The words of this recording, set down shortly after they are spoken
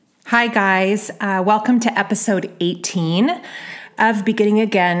Hi, guys. Welcome to episode 18 of Beginning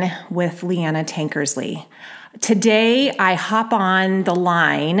Again with Leanna Tankersley. Today, I hop on the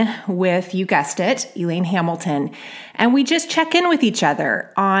line with, you guessed it, Elaine Hamilton, and we just check in with each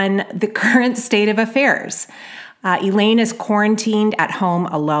other on the current state of affairs. Elaine is quarantined at home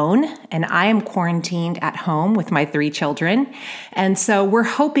alone, and I am quarantined at home with my 3 children. And so we're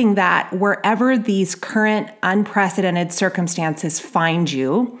hoping that wherever these current unprecedented circumstances find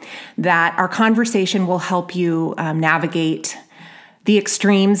you, that our conversation will help you navigate the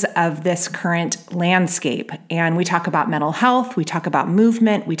extremes of this current landscape. And we talk about mental health, we talk about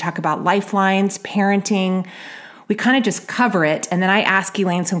movement, we talk about lifelines, parenting. We kind of just cover it. And then I ask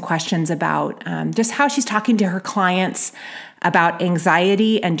Elaine some questions about just how she's talking to her clients about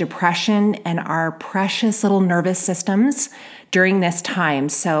anxiety and depression and our precious little nervous systems during this time.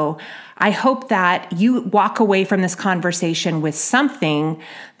 So I hope that you walk away from this conversation with something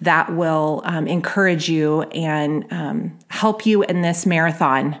that will encourage you and help you in this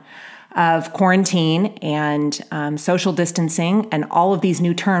marathon of quarantine and social distancing and all of these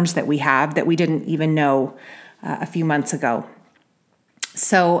new terms that we have that we didn't even know a few months ago.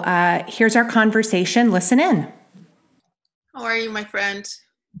 So here's our conversation. Listen in. How are you, my friend?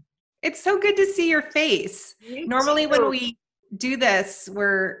 It's so good to see your face. Normally when we do this,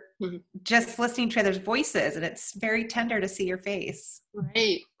 we're just listening to each other's voices, and it's very tender to see your face.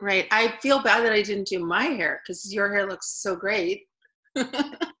 Right. I feel bad that I didn't do my hair because your hair looks so great.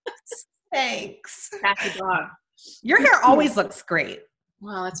 Thanks. Happy dog. Your hair always looks great.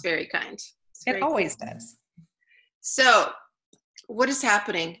 Well, that's very kind. It always does. So, what is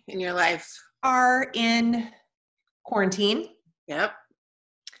happening in your life? Are in quarantine. Yep.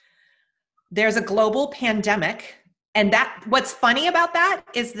 There's a global pandemic. And what's funny about that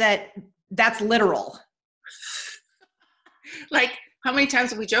is that that's literal. Like, how many times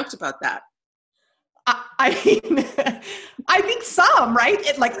have we joked about that? I mean, I think some, right?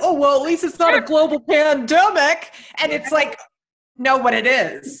 It's like, oh, well, at least it's not a global pandemic. And it's like, no, what it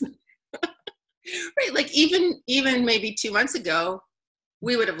is. Right. Like even maybe 2 months ago,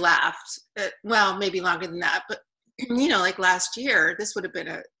 we would have laughed. Well, maybe longer than that. But, like last year, this would have been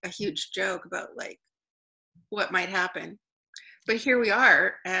a huge joke about like what might happen. But here we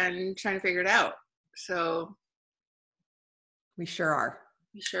are and trying to figure it out. So we sure are.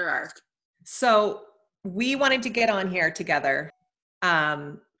 So we wanted to get on here together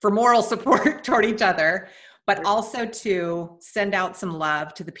for moral support toward each other, but also to send out some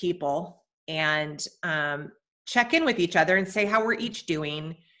love to the people and check in with each other and say how we're each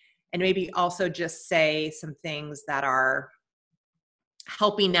doing, and maybe also just say some things that are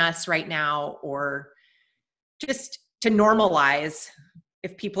helping us right now, or just to normalize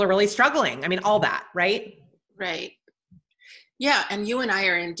if people are really struggling. I mean, all that, right? Right. Yeah. And you and I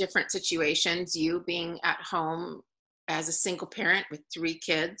are in different situations. You being at home as a single parent with 3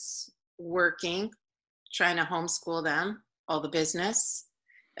 kids, working, trying to homeschool them, all the business,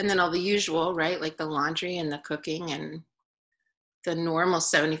 and then all the usual, right? Like the laundry and the cooking and the normal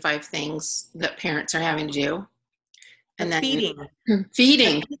 75 things that parents are having to do. And then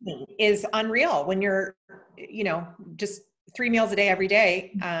feeding is unreal when you're, just 3 meals a day, every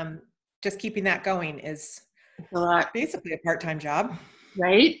day. Just keeping that going is a lot. Basically a part-time job.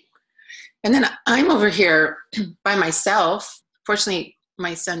 Right. And then I'm over here by myself. Fortunately,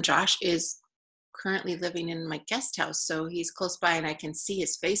 my son Josh is currently living in my guest house, so he's close by and I can see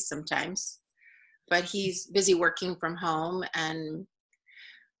his face sometimes. But he's busy working from home, and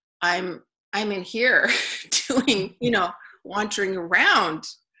I'm in here doing, wandering around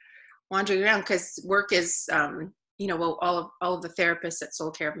because work is, all of the therapists at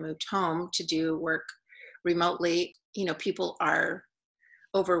Soul Care have moved home to do work remotely. People are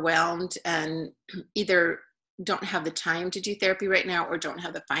overwhelmed and either don't have the time to do therapy right now or don't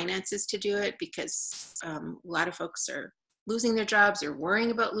have the finances to do it because a lot of folks are losing their jobs or worrying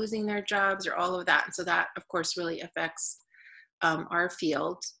about losing their jobs or all of that. And so that, of course, really affects our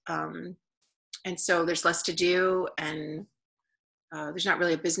field. And so there's less to do, and there's not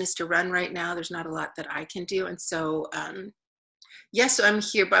really a business to run right now. There's not a lot that I can do. And so, so I'm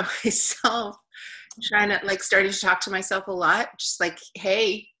here by myself, trying to starting to talk to myself a lot. Just like,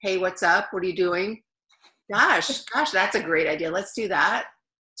 hey, what's up? What are you doing? Gosh, that's a great idea. Let's do that.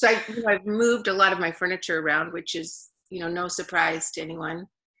 So I've moved a lot of my furniture around, which is, no surprise to anyone.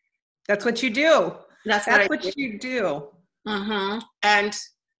 That's what you do. That's what you do. Mm-hmm. And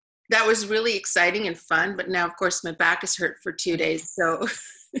that was really exciting and fun. But now, of course, my back is hurt for 2 days. So,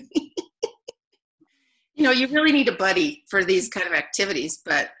 you really need a buddy for these kind of activities.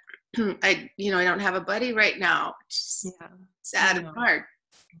 But I don't have a buddy right now. It's sad and hard.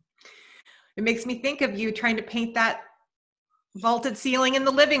 It makes me think of you trying to paint that vaulted ceiling in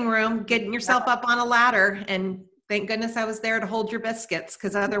the living room, getting yourself up on a ladder, and thank goodness I was there to hold your biscuits,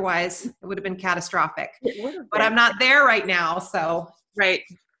 because otherwise it would have been catastrophic. But I'm not there right now, so. Right.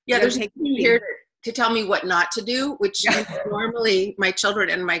 Yeah, there's nobody here to tell me what not to do, which normally my children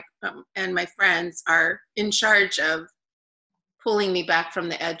and my friends are in charge of pulling me back from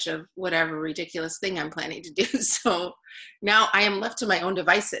the edge of whatever ridiculous thing I'm planning to do. So now I am left to my own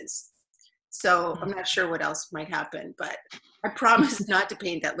devices. So I'm not sure what else might happen, but I promise not to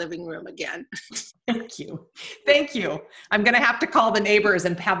paint that living room again. Thank you. Thank you. I'm going to have to call the neighbors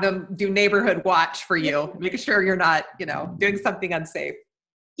and have them do neighborhood watch for you, making sure you're not, doing something unsafe.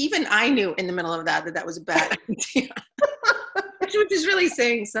 Even I knew in the middle of that was a bad idea, which is really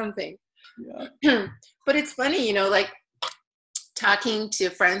saying something. Yeah. But it's funny, like talking to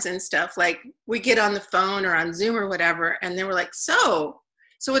friends and stuff, like we get on the phone or on Zoom or whatever, and then we're like, so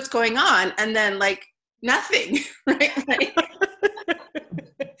what's going on? And then like nothing, right? Like,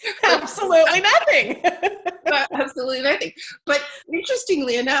 absolutely nothing. Absolutely nothing. But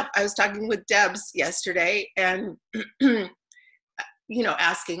interestingly enough, I was talking with Debs yesterday and,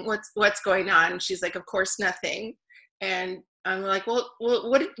 asking what's going on. She's like, of course, nothing. And I'm like, well,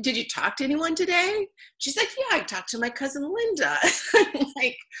 what did you talk to anyone today? She's like, yeah, I talked to my cousin Linda. I'm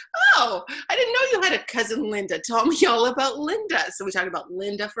like, oh, I didn't know you had a cousin Linda. Tell me all about Linda. So we talked about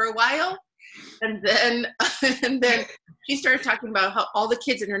Linda for a while. And then she started talking about how all the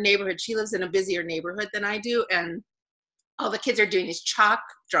kids in her neighborhood, she lives in a busier neighborhood than I do, and all the kids are doing these chalk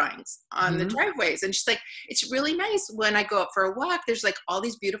drawings on the driveways. And she's like, it's really nice when I go out for a walk, there's like all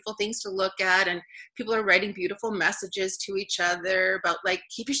these beautiful things to look at, and people are writing beautiful messages to each other about like,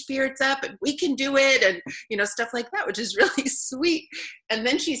 keep your spirits up and we can do it, and stuff like that, which is really sweet. And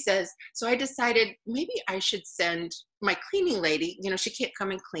then she says, so I decided maybe I should send my cleaning lady, she can't come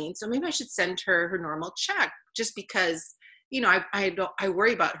and clean, so maybe I should send her normal check, just because I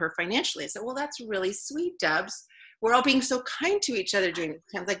worry about her financially. I said, well, that's really sweet, Debs. We're all being so kind to each other during this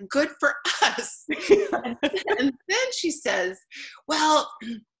time. Like, good for us. And then she says, well,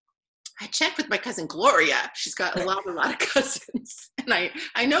 I checked with my cousin Gloria. She's got a lot of cousins. And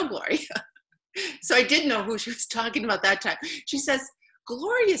I know Gloria. So I did know who she was talking about that time. She says,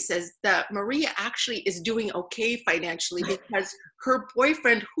 Gloria says that Maria actually is doing okay financially because her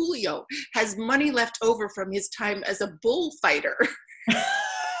boyfriend Julio has money left over from his time as a bullfighter.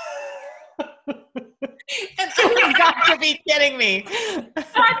 And You've got to be kidding me.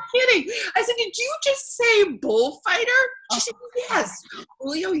 Not kidding. I said, did you just say bullfighter? She said, yes,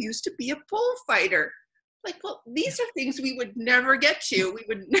 Julio used to be a bullfighter. Like, well, these are things we would never get to. We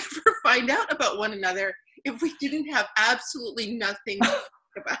would never find out about one another if we didn't have absolutely nothing to talk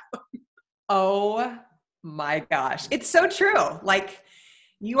about. Oh my gosh. It's so true. Like,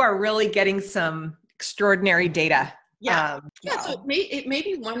 you are really getting some extraordinary data. Yeah. So it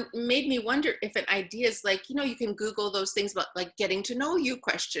made me wonder if an idea is like, you can Google those things about like getting to know you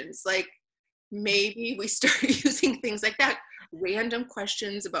questions. Like maybe we start using things like that, random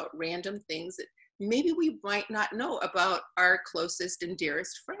questions about random things that maybe we might not know about our closest and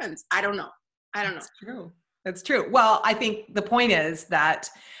dearest friends. I don't know. That's true. That's true. Well, I think the point is that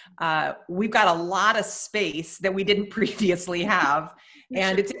we've got a lot of space that we didn't previously have.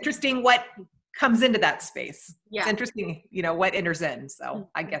 And it's interesting what comes into that space. Yeah. It's interesting, what enters in. So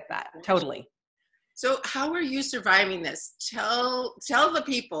I get that totally. So how are you surviving this? Tell the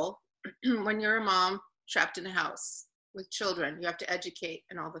people when you're a mom trapped in a house with children, you have to educate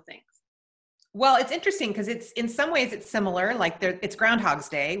and all the things. Well, it's interesting because it's in some ways it's similar, like it's Groundhog's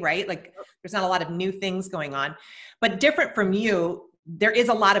Day, right? Like there's not a lot of new things going on, but different from you, there is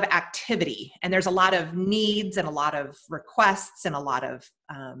a lot of activity and there's a lot of needs and a lot of requests and a lot of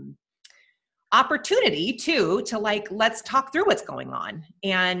opportunity too, to like, let's talk through what's going on.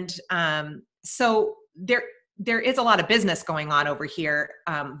 And so there is a lot of business going on over here,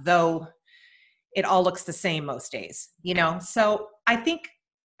 though it all looks the same most days, So I think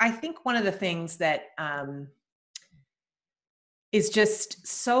one of the things that is just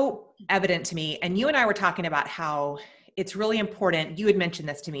so evident to me, and you and I were talking about how it's really important, you had mentioned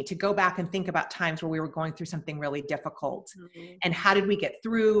this to me, to go back and think about times where we were going through something really difficult and how did we get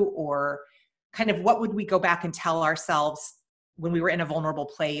through, or kind of what would we go back and tell ourselves when we were in a vulnerable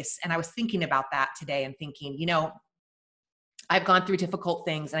place. And I was thinking about that today and thinking, I've gone through difficult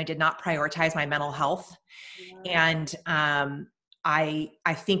things and I did not prioritize my mental health. Yeah. And I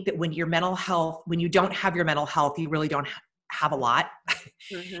think that when you don't have your mental health, you really don't have a lot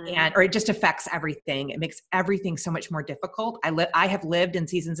Mm-hmm. or it just affects everything. It makes everything so much more difficult. I have lived in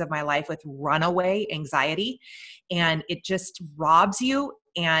seasons of my life with runaway anxiety, and it just robs you.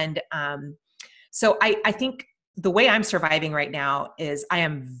 And so I think the way I'm surviving right now is I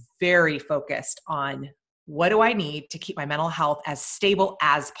am very focused on what do I need to keep my mental health as stable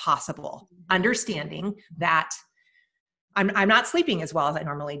as possible, understanding that I'm not sleeping as well as I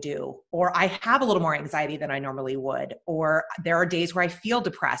normally do, or I have a little more anxiety than I normally would, or there are days where I feel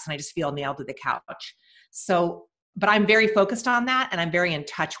depressed and I just feel nailed to the couch. So, but I'm very focused on that and I'm very in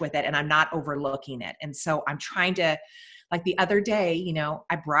touch with it and I'm not overlooking it. And so I'm trying to, like the other day, you know,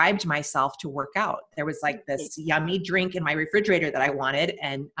 I bribed myself to work out. There was like this yummy drink in my refrigerator that I wanted.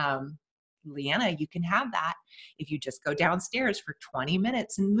 And Leanna, you can have that if you just go downstairs for 20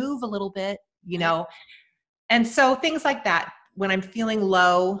 minutes and move a little bit, you know. And so things like that, when I'm feeling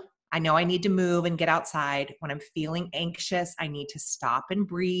low, I know I need to move and get outside. When I'm feeling anxious, I need to stop and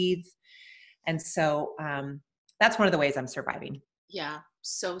breathe. And so that's one of the ways I'm surviving. Yeah,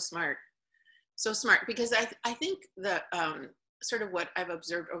 so smart. So smart, because I think that sort of what I've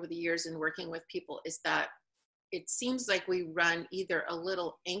observed over the years in working with people is that it seems like we run either a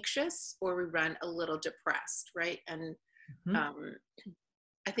little anxious or we run a little depressed, right? And um,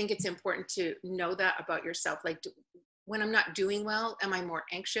 I think it's important to know that about yourself. Like, when I'm not doing well, am I more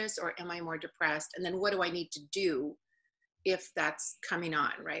anxious or am I more depressed? And then what do I need to do if that's coming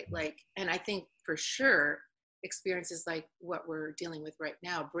on, right? Like, and I think for sure experiences like what we're dealing with right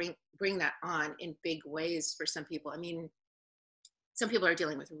now bring that on in big ways for some people. I mean, some people are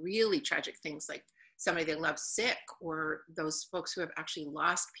dealing with really tragic things, like somebody they love sick, or those folks who have actually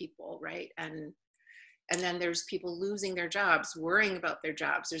lost people, right? And then there's people losing their jobs, worrying about their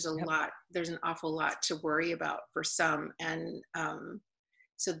jobs. There's an awful lot to worry about for some. And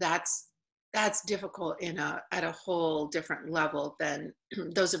so that's difficult at a whole different level than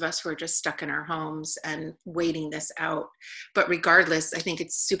those of us who are just stuck in our homes and waiting this out. But regardless, I think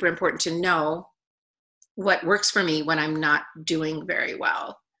it's super important to know what works for me when I'm not doing very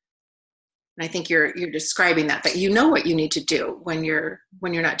well. And I think you're describing that you know what you need to do when you're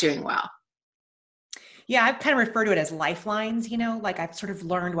not doing well. Yeah, I've kind of referred to it as lifelines, you know, like I've sort of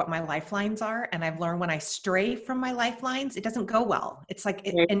learned what my lifelines are. And I've learned when I stray from my lifelines, it doesn't go well. It's like,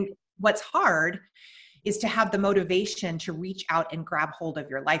 and what's hard is to have the motivation to reach out and grab hold of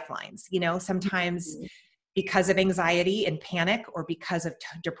your lifelines. You know, sometimes because of anxiety and panic or because of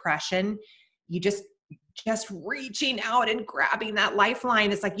depression, you just reaching out and grabbing that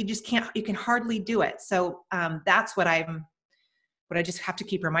lifeline. It's like, you can hardly do it. So that's what I just have to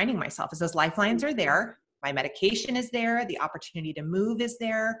keep reminding myself is those lifelines are there. My medication is there. The opportunity to move is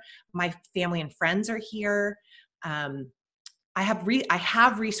there. My family and friends are here. I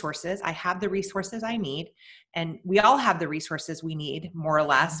have resources. I have the resources I need, and we all have the resources we need, more or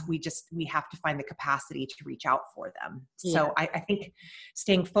less. We have to find the capacity to reach out for them. Yeah. So I think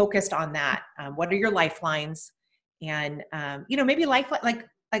staying focused on that. What are your lifelines? And you know, maybe like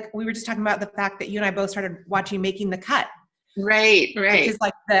we were just talking about the fact that you and I both started watching Making the Cut. Right. Which is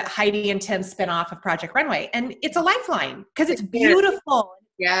like the Heidi and Tim spinoff of Project Runway. And it's a lifeline because it's beautiful.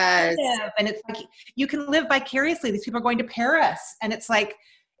 Yes. And it's like, you can live vicariously. These people are going to Paris. And it's like,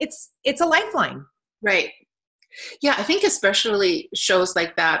 it's a lifeline. Right. Yeah. I think especially shows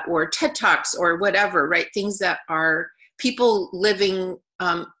like that, or TED Talks or whatever, right? Things that are people living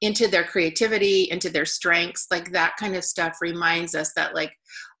into their creativity, into their strengths, like that kind of stuff reminds us that like,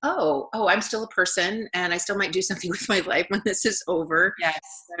 oh, I'm still a person and I still might do something with my life when this is over. Yes.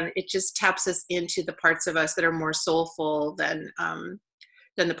 And it just taps us into the parts of us that are more soulful than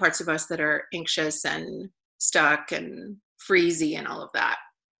the parts of us that are anxious and stuck and freezy and all of that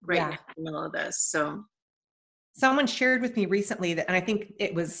right in the middle of this. So someone shared with me recently that, and I think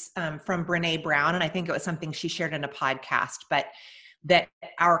it was from Brene Brown, and I think it was something she shared in a podcast, but that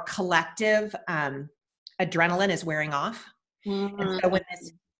our collective adrenaline is wearing off. Mm-hmm. And so when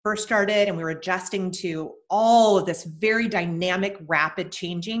this first started and we were adjusting to all of this very dynamic, rapid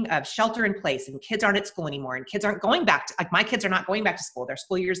changing of shelter in place, and kids aren't at school anymore, and kids aren't going back to, like my kids are not going back to school. Their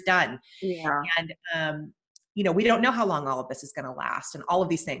school year's done. Yeah. And, you know, we don't know how long all of this is going to last and all of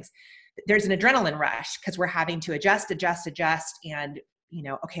these things. There's an adrenaline rush because we're having to adjust. And, you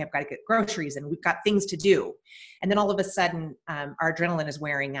know, okay, I've got to get groceries and we've got things to do. And then all of a sudden our adrenaline is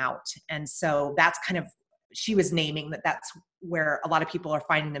wearing out. And so that's kind of, she was naming that's where a lot of people are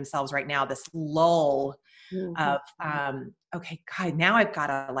finding themselves right now, this lull of, okay, God, now I've got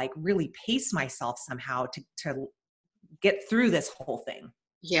to like really pace myself somehow to get through this whole thing.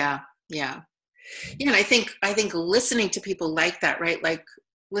 Yeah. Yeah. Yeah. And I think listening to people like that, right? Like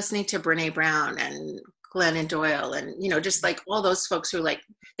listening to Brene Brown and Glennon Doyle and, just like all those folks who like,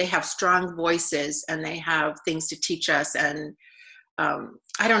 they have strong voices and they have things to teach us. And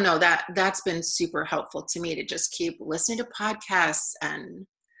I don't know, that's been super helpful to me to just keep listening to podcasts and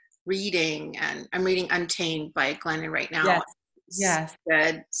reading. And I'm reading Untamed by Glennon right now. Yes. Yes. So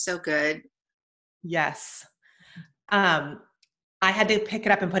good. So good. Yes. I had to pick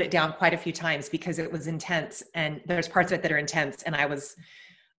it up and put it down quite a few times because it was intense, and there's parts of it that are intense. And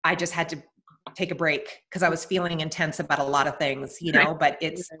I just had to take a break because I was feeling intense about a lot of things, but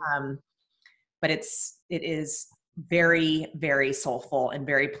it is very, very soulful and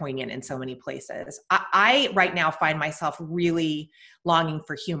very poignant in so many places. I right now find myself really longing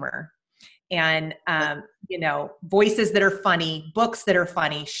for humor and, voices that are funny, books that are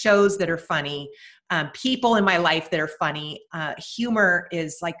funny, shows that are funny, people in my life that are funny. Humor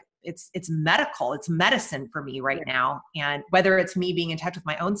is like, it's medical, it's medicine for me right now. And whether it's me being in touch with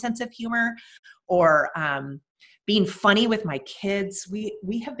my own sense of humor or, being funny with my kids,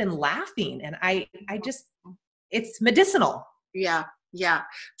 we have been laughing, and I just, it's medicinal. Yeah. Yeah,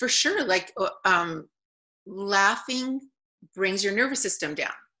 for sure. Like, laughing brings your nervous system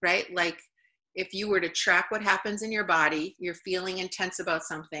down, right? Like if you were to track what happens in your body, you're feeling intense about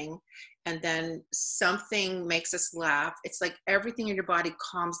something, and then something makes us laugh. It's like everything in your body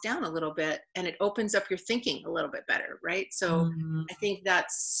calms down a little bit and it opens up your thinking a little bit better, right? So I think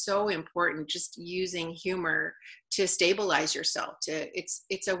that's so important, just using humor to stabilize yourself.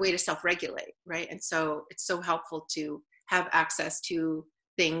 It's a way to self-regulate, right? And so it's so helpful to have access to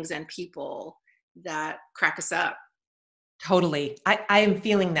things and people that crack us up. Totally. I am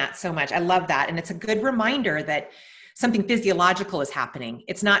feeling that so much. I love that. And it's a good reminder that something physiological is happening.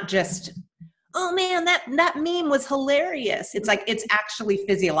 It's not just, oh man, that meme was hilarious. It's like, it's actually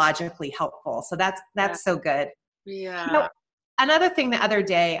physiologically helpful. So that's so good. Yeah. Another thing the other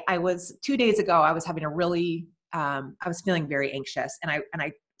day, 2 days ago, I was having I was feeling very anxious, and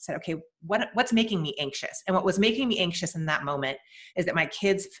I said, okay, what's making me anxious? And what was making me anxious in that moment is that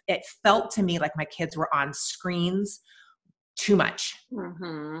it felt to me like my kids were on screens too much,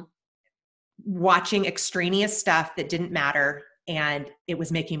 watching extraneous stuff that didn't matter. And it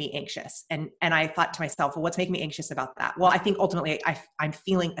was making me anxious. And I thought to myself, well, what's making me anxious about that? Well, I think ultimately I'm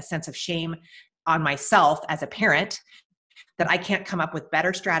feeling a sense of shame on myself as a parent that I can't come up with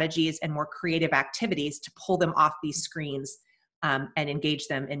better strategies and more creative activities to pull them off these screens and engage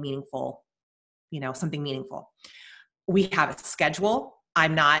them in meaningful, something meaningful. We have a schedule.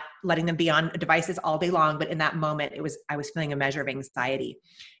 I'm not letting them be on devices all day long, but in that moment, I was feeling a measure of anxiety.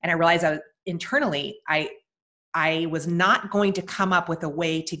 And I realized internally, I was not going to come up with a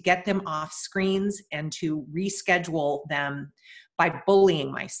way to get them off screens and to reschedule them by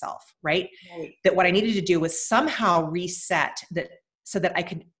bullying myself, right? That what I needed to do was somehow reset that so that I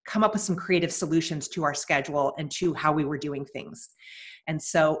could come up with some creative solutions to our schedule and to how we were doing things. And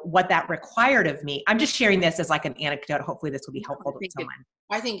so what that required of me, I'm just sharing this as like an anecdote. Hopefully this will be helpful to someone.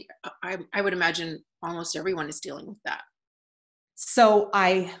 I think I would imagine almost everyone is dealing with that. So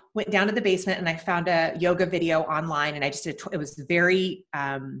I went down to the basement and I found a yoga video online, and I just did, it was very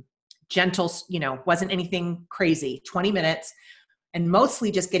gentle, wasn't anything crazy, 20 minutes, and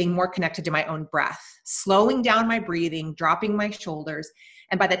mostly just getting more connected to my own breath, slowing down my breathing, dropping my shoulders.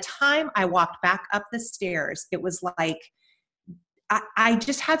 And by the time I walked back up the stairs, it was like, I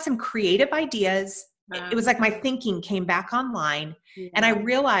just had some creative ideas. It was like my thinking came back online. Yeah. And I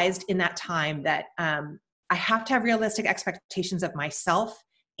realized in that time that I have to have realistic expectations of myself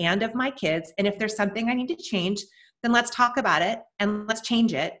and of my kids. And if there's something I need to change, then let's talk about it and let's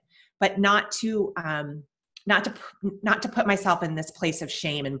change it, but not to put myself in this place of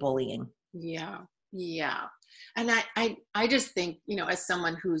shame and bullying. Yeah. Yeah. And I just think, as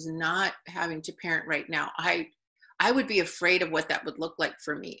someone who's not having to parent right now, I would be afraid of what that would look like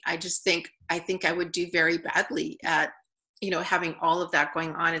for me. I think I would do very badly at, having all of that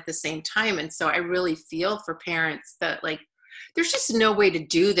going on at the same time. And so I really feel for parents that like, there's just no way to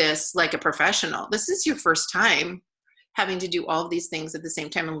do this like a professional. This is your first time having to do all of these things at the same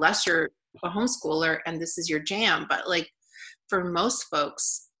time, unless you're a homeschooler and this is your jam. But like for most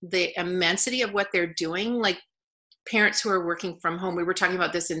folks, the immensity of what they're doing, like parents who are working from home, we were talking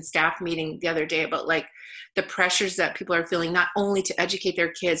about this in staff meeting the other day about like the pressures that people are feeling, not only to educate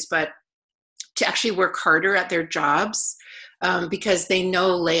their kids, but to actually work harder at their jobs because they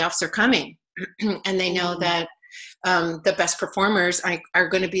know layoffs are coming and they know that the best performers are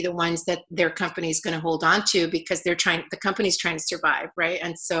going to be the ones that their company is going to hold on to because the company's trying to survive, right?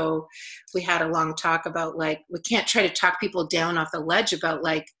 And so we had a long talk about like, we can't try to talk people down off the ledge about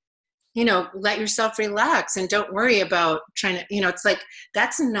like, let yourself relax and don't worry about trying to, it's like,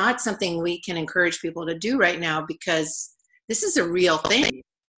 that's not something we can encourage people to do right now because this is a real thing.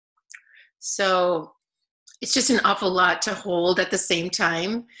 So it's just an awful lot to hold at the same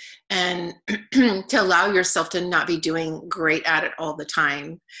time, and to allow yourself to not be doing great at it all the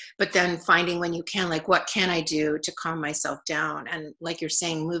time, but then finding when you can, like, what can I do to calm myself down? And like you're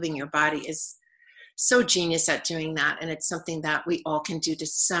saying, moving your body is so genius at doing that. And it's something that we all can do to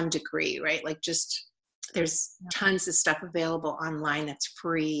some degree, right? Like, just there's tons of stuff available online that's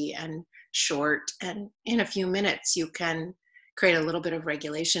free and short. And in a few minutes, you can create a little bit of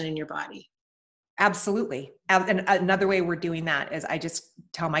regulation in your body. Absolutely. And another way we're doing that is I just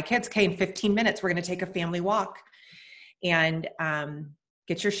tell my kids, okay, in 15 minutes, we're going to take a family walk, and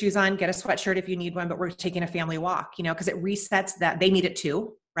get your shoes on, get a sweatshirt if you need one, but we're taking a family walk, because it resets that. They need it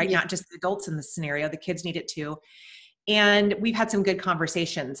too, right? Yeah. Not just the adults in the scenario, the kids need it too. And we've had some good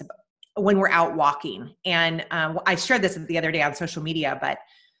conversations when we're out walking. And I shared this the other day on social media, but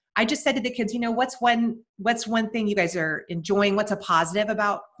I just said to the kids, what's one thing you guys are enjoying? What's a positive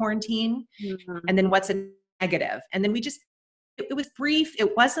about quarantine? Mm-hmm. And then what's a negative? And then it was brief.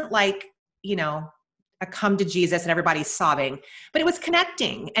 It wasn't like, a come to Jesus and everybody's sobbing, but it was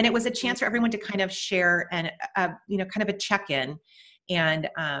connecting. And it was a chance for everyone to kind of share and, kind of a check-in. And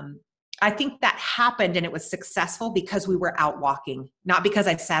I think that happened, and it was successful because we were out walking, not because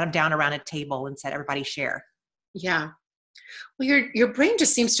I sat them down around a table and said, everybody share. Yeah. Well, your brain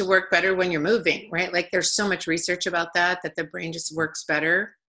just seems to work better when you're moving, right? Like, there's so much research about that the brain just works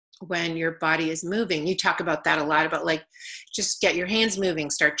better when your body is moving. You talk about that a lot, about like, just get your hands moving,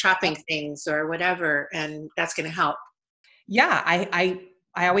 start chopping things or whatever, and that's going to help. Yeah.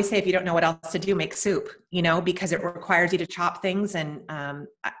 I always say, if you don't know what else to do, make soup, because it requires you to chop things and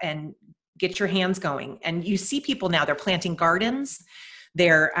get your hands going. And you see people now, they're planting gardens.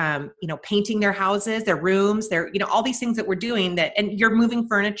 They're, painting their houses, their rooms, all these things that we're doing and you're moving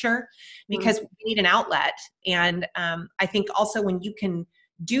furniture because we need an outlet. And I think also when you can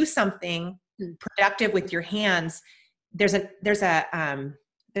do something productive with your hands, there's a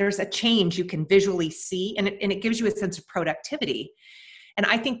change you can visually see, and it gives you a sense of productivity. And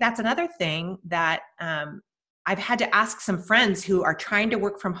I think that's another thing that I've had to ask some friends who are trying to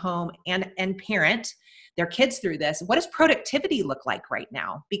work from home and parent their kids through this. What does productivity look like right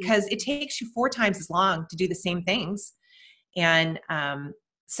now? Because it takes you 4 times as long to do the same things. And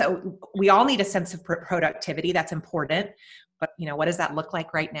so we all need a sense of productivity. That's important. But what does that look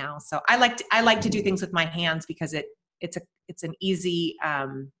like right now? So I like to do things with my hands because it's an easy,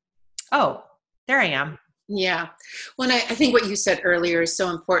 oh, there I am. Yeah. Well, I think what you said earlier is so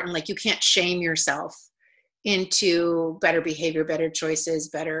important. Like, you can't shame yourself into better behavior, better choices,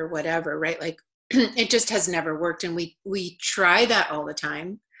 better whatever, right? Like, it just has never worked. And we try that all the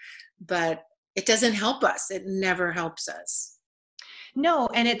time, but it doesn't help us. It never helps us. No.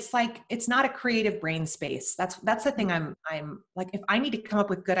 And it's like, it's not a creative brain space. That's the thing. I'm like, if I need to come up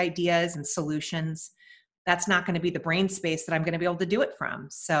with good ideas and solutions, that's not going to be the brain space that I'm going to be able to do it from.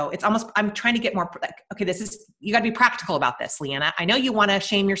 So it's almost, I'm trying to get more like, okay, you got to be practical about this, Leanna. I know you want to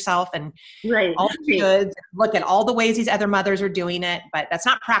shame yourself and all the goods, look at all the ways these other mothers are doing it, but that's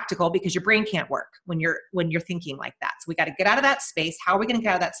not practical because your brain can't work when you're thinking like that. So we got to get out of that space. How are we going to get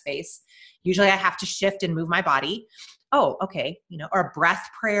out of that space? Usually I have to shift and move my body. Oh, okay. Or a breath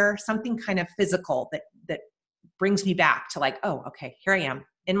prayer, something kind of physical that brings me back to like, oh, okay, here I am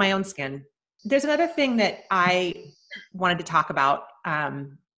in my own skin. There's another thing that I wanted to talk about,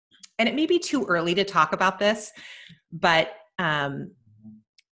 and it may be too early to talk about this, but I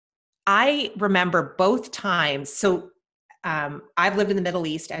remember both times. So I've lived in the Middle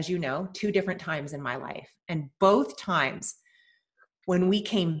East, as you know, 2 different times in my life. And both times when we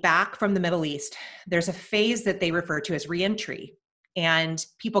came back from the Middle East, there's a phase that they refer to as reentry. And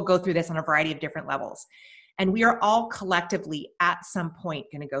people go through this on a variety of different levels. And we are all collectively at some point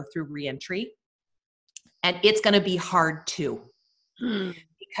going to go through reentry. And it's going to be hard too,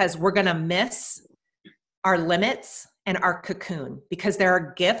 because we're going to miss our limits and our cocoon, because there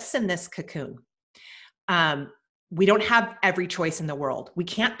are gifts in this cocoon. We don't have every choice in the world. We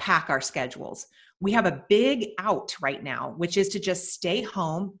can't pack our schedules. We have a big out right now, which is to just stay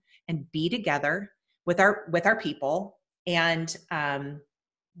home and be together with our people. And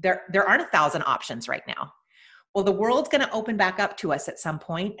there aren't 1,000 options right now. Well, the world's going to open back up to us at some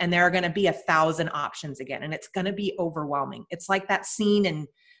point, and there are going to be 1,000 options again, and it's going to be overwhelming. It's like that scene in,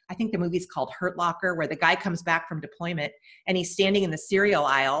 I think the movie's called Hurt Locker, where the guy comes back from deployment and he's standing in the cereal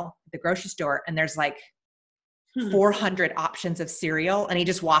aisle at the grocery store, and there's like 400 options of cereal, and he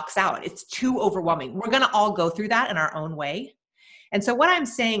just walks out. It's too overwhelming. We're going to all go through that in our own way. And so what I'm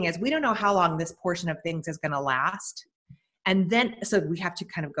saying is we don't know how long this portion of things is going to last. And then, so we have to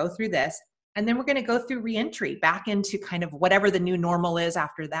kind of go through this, and then we're going to go through reentry back into kind of whatever the new normal is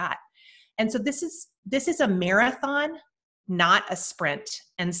after that. And so this is a marathon, not a sprint.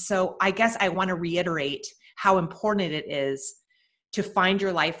 And so I guess I want to reiterate how important it is to find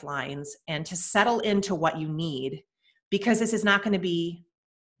your lifelines and to settle into what you need, because this is not going to be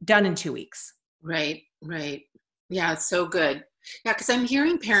done in 2 weeks. Right. Yeah, it's so good. Yeah, because I'm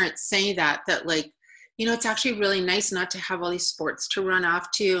hearing parents say that like, it's actually really nice not to have all these sports to run off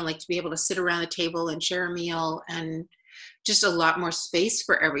to, and like to be able to sit around the table and share a meal, and just a lot more space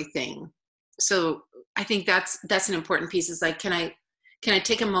for everything. So I think that's an important piece, is like, can I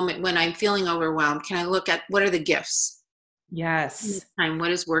take a moment when I'm feeling overwhelmed? Can I look at what are the gifts? Yes. And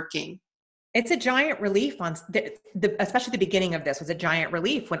what is working? It's a giant relief on especially the beginning of this was a giant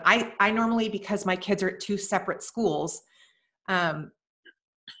relief when I normally, because my kids are at 2 separate schools,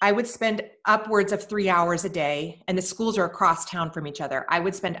 I would spend upwards of 3 hours a day, and the schools are across town from each other. I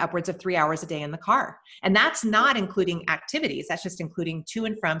would spend upwards of 3 hours a day in the car. And that's not including activities. That's just including to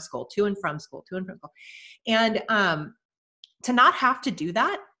and from school. And to not have to do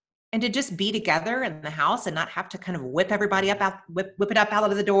that, and to just be together in the house and not have to kind of whip everybody up, whip it up out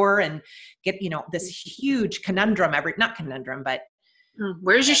of the door and get, this huge conundrum, but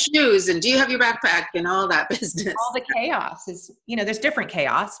where's your shoes, and do you have your backpack, and all that business. All the chaos is, there's different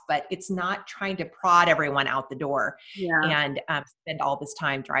chaos, but it's not trying to prod everyone out the door and spend all this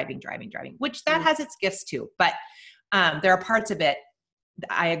time driving, which that has its gifts too. But there are parts of it,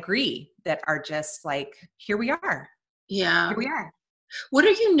 I agree, that are just like, here we are. Yeah. Here we are. What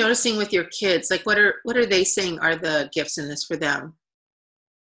are you noticing with your kids? Like, what are they saying are the gifts in this for them?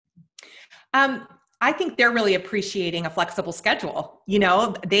 I think they're really appreciating a flexible schedule.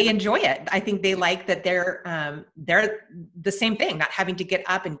 They enjoy it. I think they like that they're the same thing, not having to get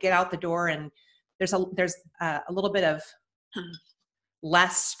up and get out the door. And there's a little bit of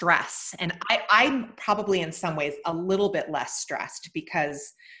less stress. And I'm probably in some ways a little bit less stressed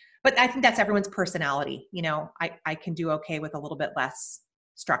but I think that's everyone's personality. I can do okay with a little bit less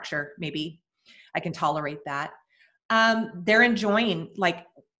structure. Maybe I can tolerate that. They're enjoying, like,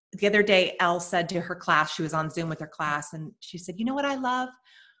 the other day, Elle said to her class, she was on Zoom with her class, and she said, "You know what I love?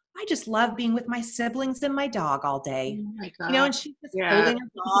 I just love being with my siblings and my dog all day." Oh my God. And she's just holding her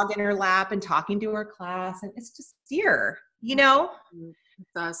dog in her lap and talking to her class, and it's just dear, That's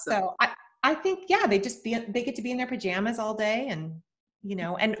awesome. So I think, they get to be in their pajamas all day, and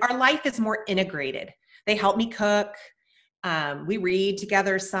and our life is more integrated. They help me cook. We read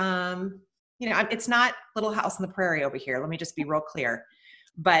together some. It's not Little House on the Prairie over here. Let me just be real clear.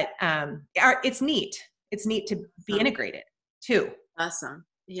 But it's neat. It's neat to be integrated too. Awesome.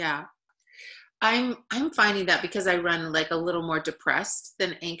 Yeah. I'm finding that because I run like a little more depressed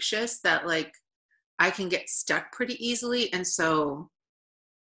than anxious, that like I can get stuck pretty easily. And so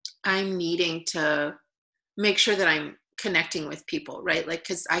I'm needing to make sure that I'm connecting with people, right? Like,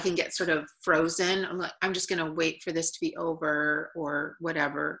 cause I can get sort of frozen. I'm like, I'm just going to wait for this to be over or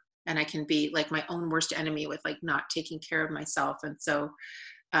whatever. And I can be like my own worst enemy with like not taking care of myself. And so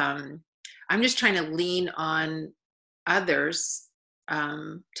I'm just trying to lean on others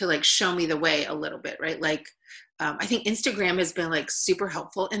to like show me the way a little bit, right? Like I think Instagram has been like super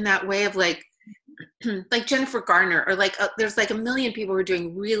helpful in that way of like Jennifer Garner, or like there's like a million people who are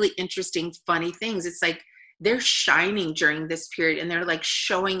doing really interesting, funny things. It's like they're shining during this period, and they're like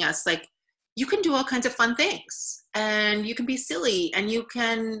showing us like you can do all kinds of fun things, and you can be silly, and you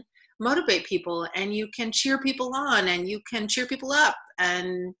can motivate people, and you can cheer people on, and you can cheer people up.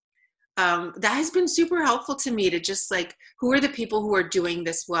 And that has been super helpful to me, to just like, who are the people who are doing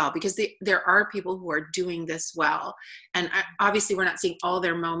this well? Because there are people who are doing this well. And obviously we're not seeing all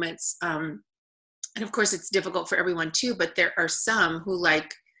their moments. And of course it's difficult for everyone too, but there are some who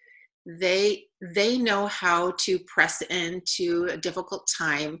like, they know how to press into a difficult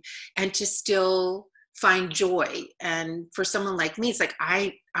time and to still find joy. And for someone like me, it's like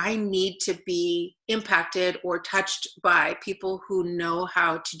I need to be impacted or touched by people who know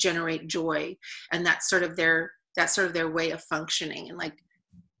how to generate joy, and that's sort of their way of functioning. And like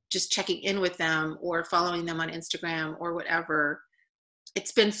just checking in with them or following them on Instagram or whatever,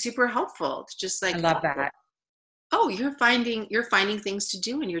 it's been super helpful. It's just like, I love that. Oh, you're finding things to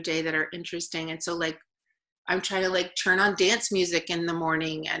do in your day that are interesting. And so like I'm trying to like turn on dance music in the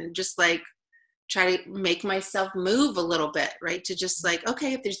morning and just like try to make myself move a little bit, right? To just like,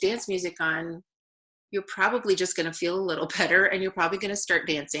 okay, if there's dance music on, you're probably just going to feel a little better, and you're probably going to start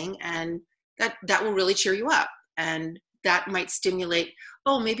dancing, and that will really cheer you up. And that might stimulate,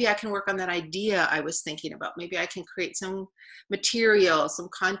 oh, maybe I can work on that idea I was thinking about. Maybe I can create some material, some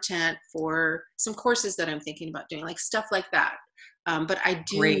content for some courses that I'm thinking about doing, like stuff like that. But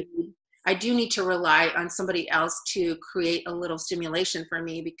Great. I do need to rely on somebody else to create a little stimulation for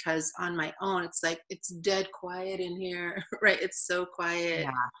me, because on my own, it's like, it's dead quiet in here, right? It's so quiet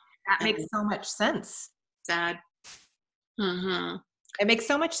Yeah, that and makes so much sense. sad. Mm-hmm. It makes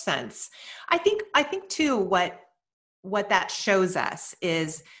so much sense. I think too, what that shows us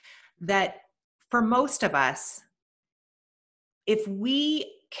is that for most of us, if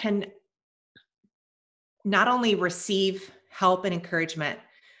we can not only receive help and encouragement,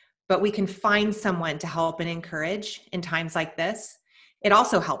 but we can find someone to help and encourage in times like this, it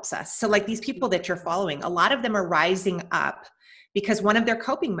also helps us. So like these people that you're following, a lot of them are rising up because one of their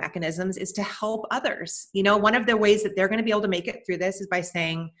coping mechanisms is to help others. You know, one of the ways that they're going to be able to make it through this is by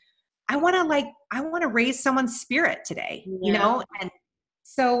saying, I want to raise someone's spirit today, you Yeah. know? And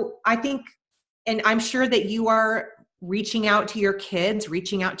so I think, and I'm sure that you are reaching out to your kids,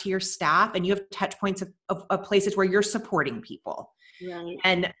 reaching out to your staff, and you have touch points of places where you're supporting people. Right.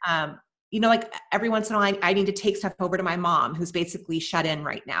 And, you know, like every once in a while, I need to take stuff over to my mom, who's basically shut in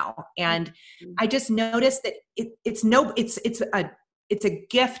right now. And I just noticed that it's a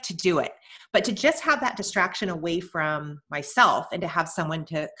gift to do it, but to just have that distraction away from myself and to have someone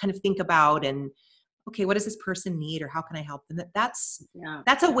to kind of think about and, okay, what does this person need, or how can I help them? That's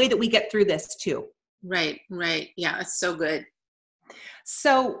a way that we get through this too. Right. Yeah, it's so good.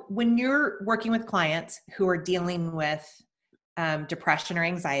 So when you're working with clients who are dealing with depression or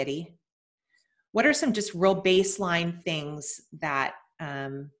anxiety, what are some just real baseline things that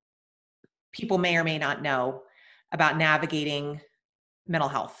people may or may not know about navigating mental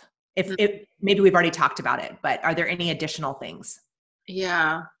health? If maybe we've already talked about it, but are there any additional things?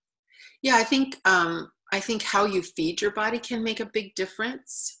 Yeah. I think how you feed your body can make a big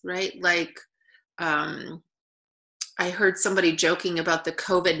difference, right? Like, I heard somebody joking about the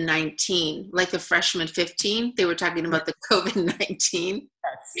COVID-19, like the freshman 15, they were talking about the COVID-19.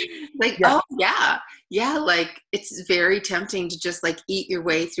 Like, oh yeah, like it's very tempting to just like eat your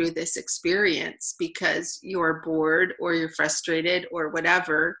way through this experience because you're bored or you're frustrated or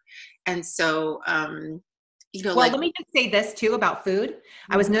whatever. And so, you know, well, like, let me just say this too about food.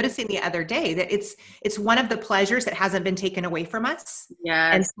 I was noticing the other day that it's one of the pleasures that hasn't been taken away from us.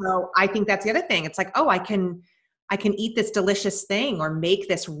 yes. And so I think that's the other thing. It's like, oh, I can eat this delicious thing or make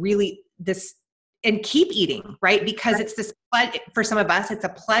this and keep eating, right? Because it's this, for some of us, it's a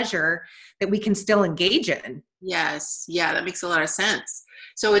pleasure that we can still engage in. Yes. Yeah, that makes a lot of sense.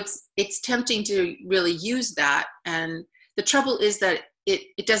 So it's tempting to really use that. And the trouble is that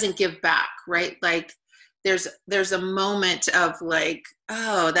it doesn't give back, right? Like there's a moment of like,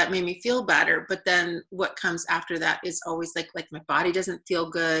 oh, that made me feel better. But then what comes after that is always like my body doesn't feel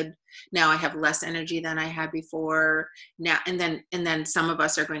good. Now I have less energy than I had before now. And then some of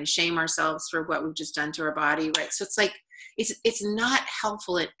us are going to shame ourselves for what we've just done to our body. Right. So it's like, it's not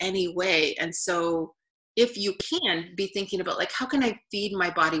helpful in any way. And so if you can be thinking about like, how can I feed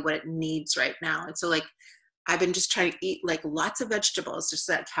my body what it needs right now? And so like, I've been just trying to eat like lots of vegetables, just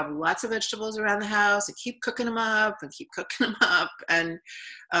like have lots of vegetables around the house and keep cooking them up and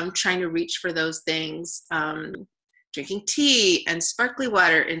trying to reach for those things. Drinking tea and sparkly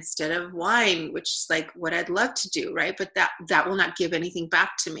water instead of wine, which is like what I'd love to do, right? But that will not give anything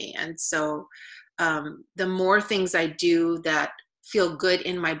back to me. And so the more things I do that feel good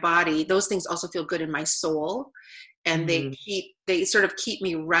in my body, those things also feel good in my soul. And they sort of keep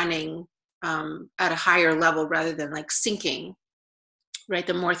me running at a higher level rather than like sinking, right?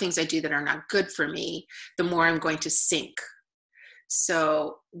 The more things I do that are not good for me, the more I'm going to sink.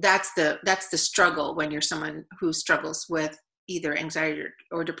 So that's the struggle when you're someone who struggles with either anxiety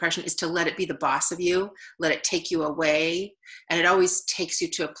or depression, is to let it be the boss of you, let it take you away. And it always takes you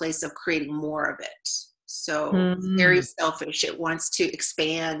to a place of creating more of it. So it's very selfish. It wants to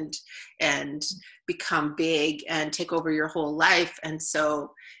expand and become big and take over your whole life. And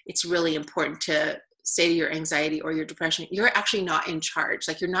so it's really important to say to your anxiety or your depression, you're actually not in charge.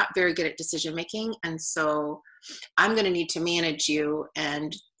 Like, you're not very good at decision making. And so I'm going to need to manage you.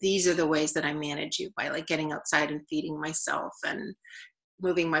 And these are the ways that I manage you, by like getting outside and feeding myself and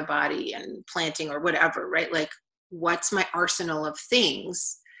moving my body and planting or whatever, right? Like, what's my arsenal of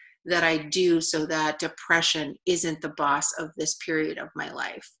things that I do so that depression isn't the boss of this period of my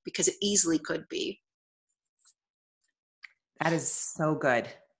life? Because it easily could be. That is so good.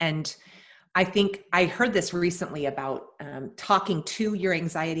 And I think I heard this recently about talking to your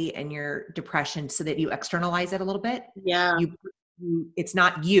anxiety and your depression so that you externalize it a little bit. Yeah. It's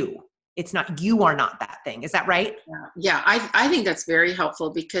not you. you are not that thing. Is that right? Yeah. I think that's very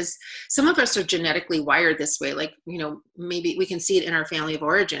helpful because some of us are genetically wired this way. Like, maybe we can see it in our family of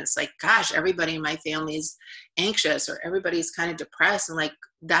origins. Like, gosh, everybody in my family is anxious or everybody's kind of depressed, and like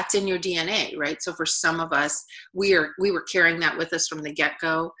that's in your DNA, right? So for some of us, we were carrying that with us from the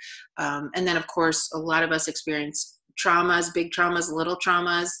get-go. And then of course, a lot of us experience traumas, big traumas, little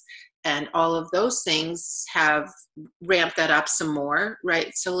traumas, and all of those things have ramped that up some more,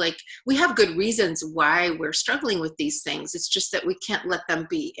 right? So like we have good reasons why we're struggling with these things. It's just that we can't let them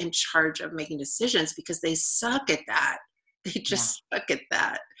be in charge of making decisions because they suck at that. They just suck at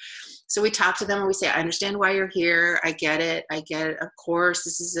that. So we talk to them and we say, I understand why you're here. I get it. Of course,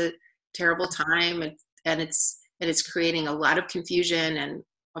 this is a terrible time and it's creating a lot of confusion. And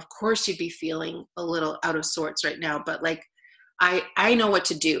of course you'd be feeling a little out of sorts right now, but like, I know what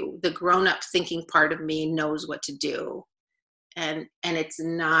to do. The grown-up thinking part of me knows what to do. And it's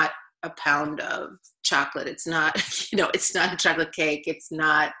not a pound of chocolate. It's not, it's not a chocolate cake. It's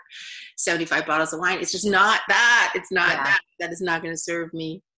not 75 bottles of wine. It's just not that. It's not that. That is not going to serve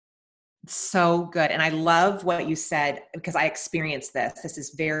me. So good. And I love what you said because I experienced this. This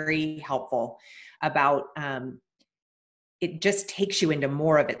is very helpful about, it just takes you into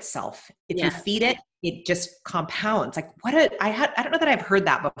more of itself. If you feed it, it just compounds. Like I don't know that I've heard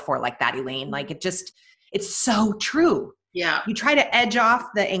that before like that, Elaine. Like it's so true. Yeah. You try to edge off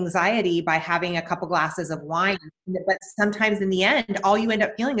the anxiety by having a couple glasses of wine, but sometimes in the end, all you end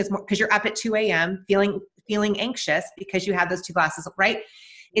up feeling is more because you're up at 2 a.m. feeling anxious because you have those 2 glasses, right?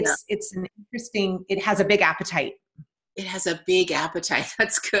 It's an interesting, it has a big appetite. It has a big appetite.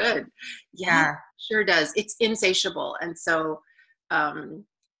 That's good. Yeah, sure does. It's insatiable. And so,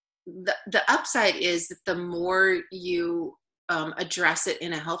 the upside is that the more you address it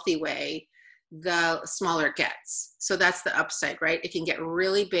in a healthy way, the smaller it gets. So that's the upside, right? It can get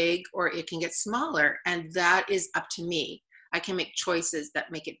really big or it can get smaller. And that is up to me. I can make choices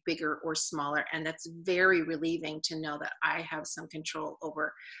that make it bigger or smaller. And that's very relieving to know that I have some control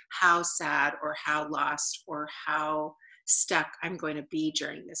over how sad or how lost or how stuck I'm going to be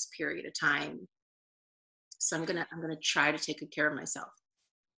during this period of time. So I'm gonna try to take good care of myself.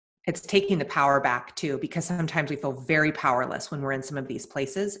 It's taking the power back too, because sometimes we feel very powerless when we're in some of these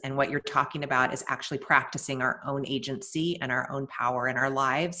places. And what you're talking about is actually practicing our own agency and our own power in our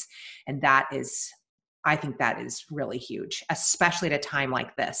lives. And I think that is really huge, especially at a time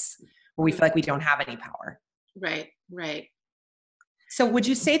like this, where we feel like we don't have any power. Right. So would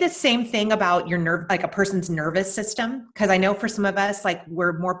you say the same thing about like a person's nervous system? Because I know for some of us, like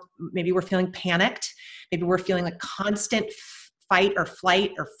maybe we're feeling panicked. Maybe we're feeling a constant fight or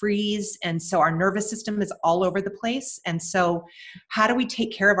flight or freeze. And so our nervous system is all over the place. And so how do we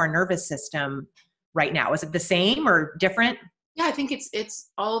take care of our nervous system right now? Is it the same or different? Yeah, I think it's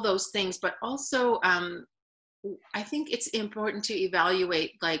all those things, but also I think it's important to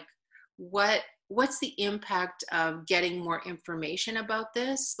evaluate like what's the impact of getting more information about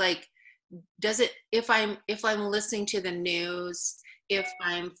this? Like, if I'm listening to the news, if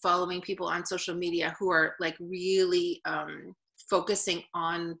I'm following people on social media who are like really focusing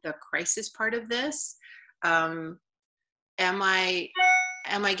on the crisis part of this, am I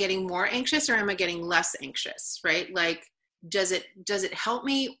getting more anxious or am I getting less anxious, right? Like, does it help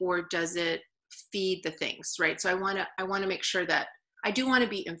me or does it feed the things, right? So I want to make sure that I do want to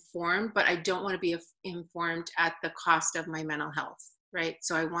be informed, but I don't want to be informed at the cost of my mental health, right?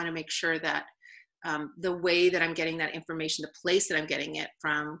 So I want to make sure that the way that I'm getting that information, the place that I'm getting it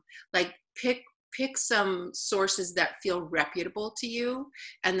from, like pick some sources that feel reputable to you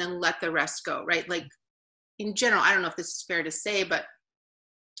and then let the rest go, right? Like in general, I don't know if this is fair to say, but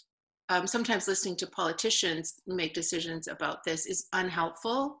sometimes listening to politicians make decisions about this is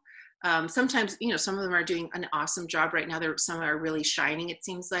unhelpful. Sometimes, some of them are doing an awesome job right now. Some are really shining, it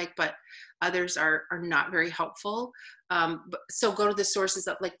seems like, but others are not very helpful. So go to the sources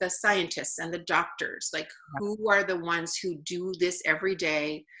of like the scientists and the doctors, like who are the ones who do this every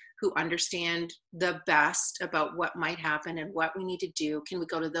day, who understand the best about what might happen and what we need to do. Can we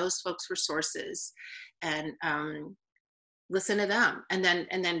go to those folks for sources and listen to them? And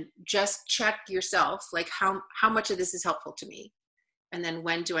then just check yourself, like how much of this is helpful to me? And then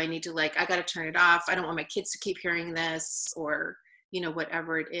when do I need to I got to turn it off. I don't want my kids to keep hearing this or,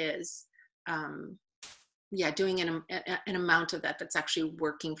 whatever it is. Doing an amount of that's actually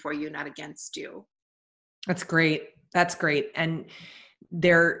working for you, not against you. That's great. And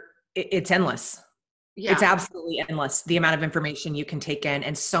it's endless. Yeah. It's absolutely endless. The amount of information you can take in,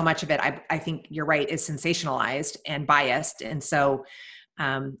 and so much of it, I think you're right, is sensationalized and biased. And so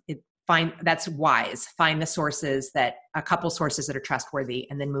that's wise. Find the sources a couple sources that are trustworthy,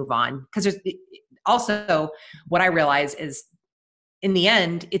 and then move on. Because there's also, what I realize is, in the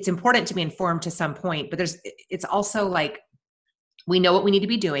end, it's important to be informed to some point, but it's also like, we know what we need to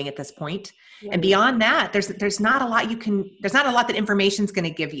be doing at this point. Yeah. And beyond that, there's not a lot there's not a lot that information's going to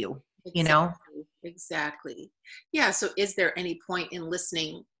give you, you know? Exactly. Yeah. So is there any point in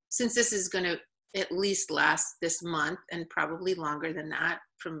listening, since this is going to at least last this month and probably longer than that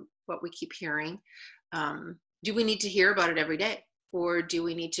from what we keep hearing? Do we need to hear about it every day? Or do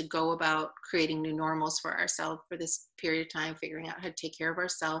we need to go about creating new normals for ourselves for this period of time, figuring out how to take care of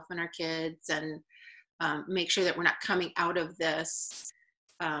ourselves and our kids, and make sure that we're not coming out of this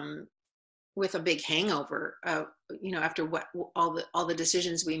with a big hangover, after what all the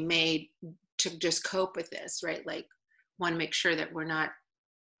decisions we made to just cope with this, right? Like, want to make sure that we're not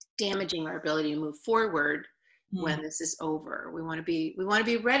damaging our ability to move forward when this is over. We want to be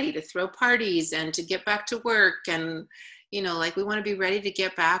ready to throw parties and to get back to work, and we want to be ready to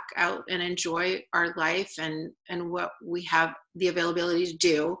get back out and enjoy our life and what we have the availability to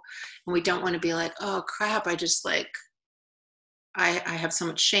do. And we don't want to be like, oh crap, I have so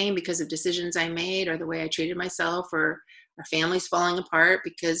much shame because of decisions I made, or the way I treated myself, or our family's falling apart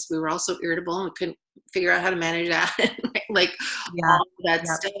because we were all so irritable and we couldn't figure out how to manage that. All that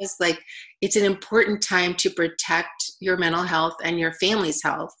stuff is like, it's an important time to protect your mental health and your family's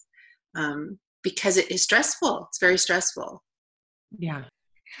health, because it is stressful. It's very stressful. Yeah.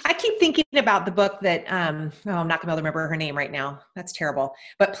 I keep thinking about the book that, I'm not going to be able to remember her name right now. That's terrible.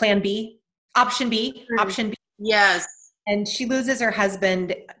 But Option B. Yes. And she loses her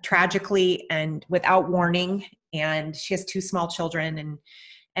husband tragically and without warning. And she has 2 small children.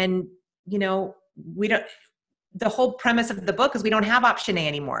 And we don't, the whole premise of the book is we don't have option A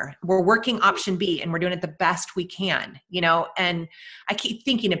anymore. We're working option B, and we're doing it the best we can, and I keep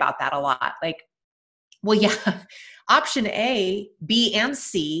thinking about that a lot. Like, well, yeah, option A, B, and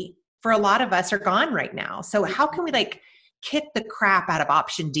C for a lot of us are gone right now. So how can we kick the crap out of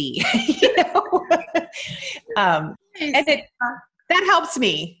option D? And that helps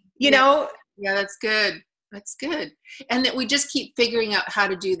me, Yeah, that's good. That's good. And that we just keep figuring out how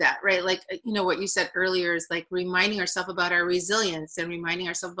to do that, right? Like, what you said earlier is like reminding ourselves about our resilience and reminding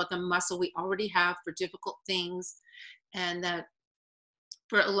ourselves about the muscle we already have for difficult things. And that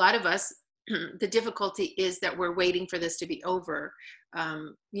for a lot of us, the difficulty is that we're waiting for this to be over.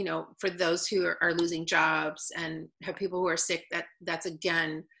 For those who are losing jobs and have people who are sick, that's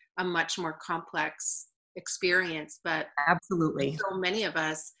again, a much more complex experience. But absolutely, so many of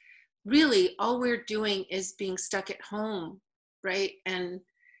us, really all we're doing is being stuck at home, right? And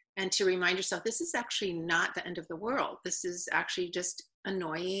to remind yourself, this is actually not the end of the world. This is actually just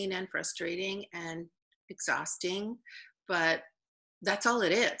annoying and frustrating and exhausting, but that's all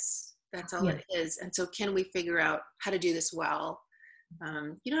it is. That's all it is. And so can we figure out how to do this well?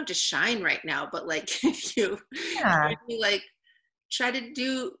 You don't have to shine right now, but if you try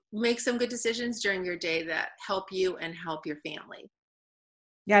to make some good decisions during your day that help you and help your family.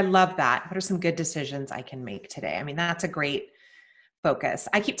 Yeah, I love that. What are some good decisions I can make today? I mean, that's a great focus.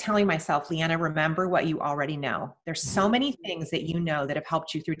 I keep telling myself, Leanna, remember what you already know. There's so many things that that have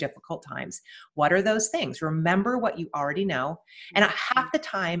helped you through difficult times. What are those things? Remember what you already know. And half the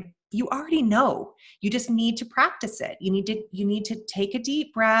time, you already know. You just need to practice it. You need to take a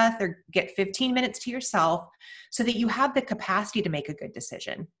deep breath or get 15 minutes to yourself so that you have the capacity to make a good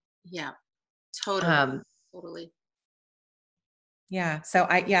decision. Yeah, totally. Totally. Yeah. So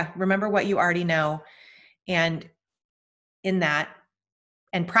remember what you already know, and in that,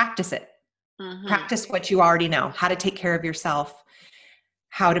 and practice it. Mm-hmm. Practice what you already know, how to take care of yourself,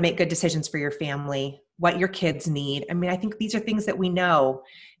 how to make good decisions for your family, what your kids need. I mean, I think these are things that we know.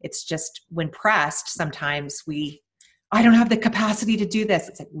 It's just when pressed, sometimes I don't have the capacity to do this.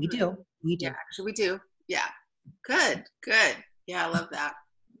 It's like, we do. Yeah, actually we do. Yeah. Good. Yeah. I love that.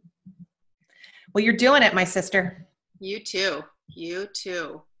 Well, you're doing it, my sister. You too.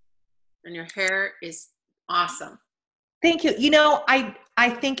 And your hair is awesome. Thank you. I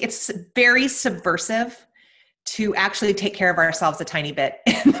think it's very subversive to actually take care of ourselves a tiny bit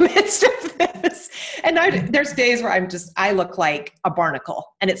in the midst of this. And there's days where I look like a barnacle,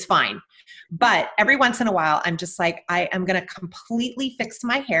 and it's fine. But every once in a while, I'm just like, I am going to completely fix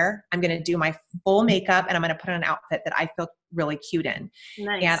my hair. I'm going to do my full makeup, and I'm going to put on an outfit that I feel really cute in.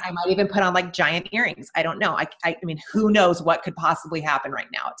 Nice. And I might even put on giant earrings. I don't know. I mean, who knows what could possibly happen right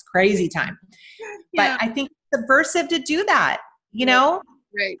now? It's crazy time. Yeah. But I think it's subversive to do that,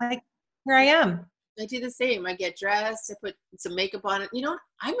 Right. Here I am. I do the same. I get dressed, I put some makeup on it.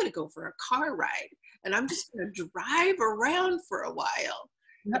 I'm going to go for a car ride, and I'm just going to drive around for a while.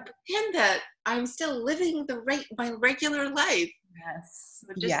 pretend that I'm still living my regular life. Yes.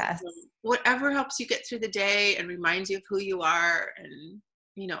 So just Yes. whatever helps you get through the day and reminds you of who you are, and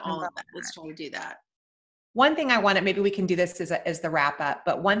I all of love that. Let's try to do that. One thing I wanted, maybe we can do this as the wrap up,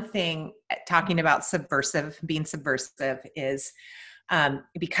 but one thing talking about being subversive is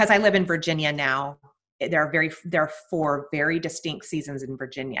because I live in Virginia now, there are 4 very distinct seasons in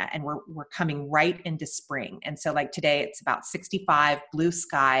Virginia, and we're coming right into spring. And so like today it's about 65, blue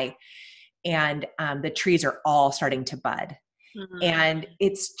sky, and the trees are all starting to bud. Mm-hmm. And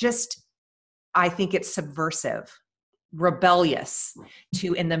it's just, I think it's subversive, rebellious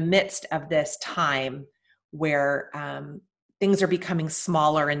to, in the midst of this time where things are becoming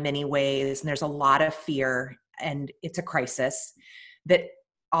smaller in many ways, and there's a lot of fear, and it's a crisis, that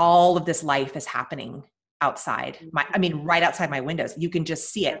all of this life is happening outside. Right outside my windows. You can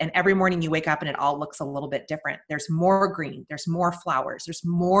just see it. And every morning you wake up and it all looks a little bit different. There's more green, there's more flowers, there's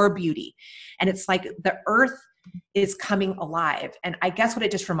more beauty. And it's like the earth is coming alive. And I guess what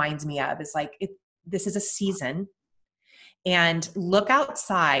it just reminds me of is like, this is a season. And look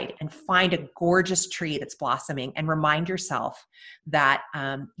outside and find a gorgeous tree that's blossoming, and remind yourself that,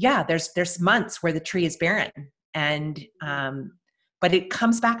 there's months where the tree is barren, and, but it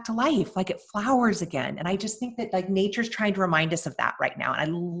comes back to life, like it flowers again. And I just think that like nature's trying to remind us of that right now. And I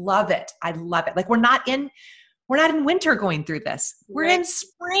love it. I love it. Like we're not in winter going through this. We're in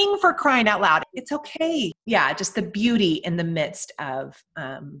spring, for crying out loud. It's okay. Yeah. Just the beauty in the midst of,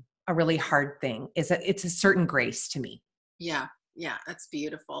 a really hard thing it's a certain grace to me. Yeah. That's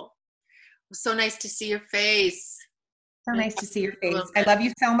beautiful. So nice to see your face. So nice to see your face. I love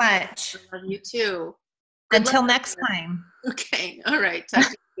you so much. I love you too. Until next time. Okay. All right. Talk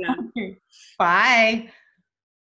to you soon. Bye.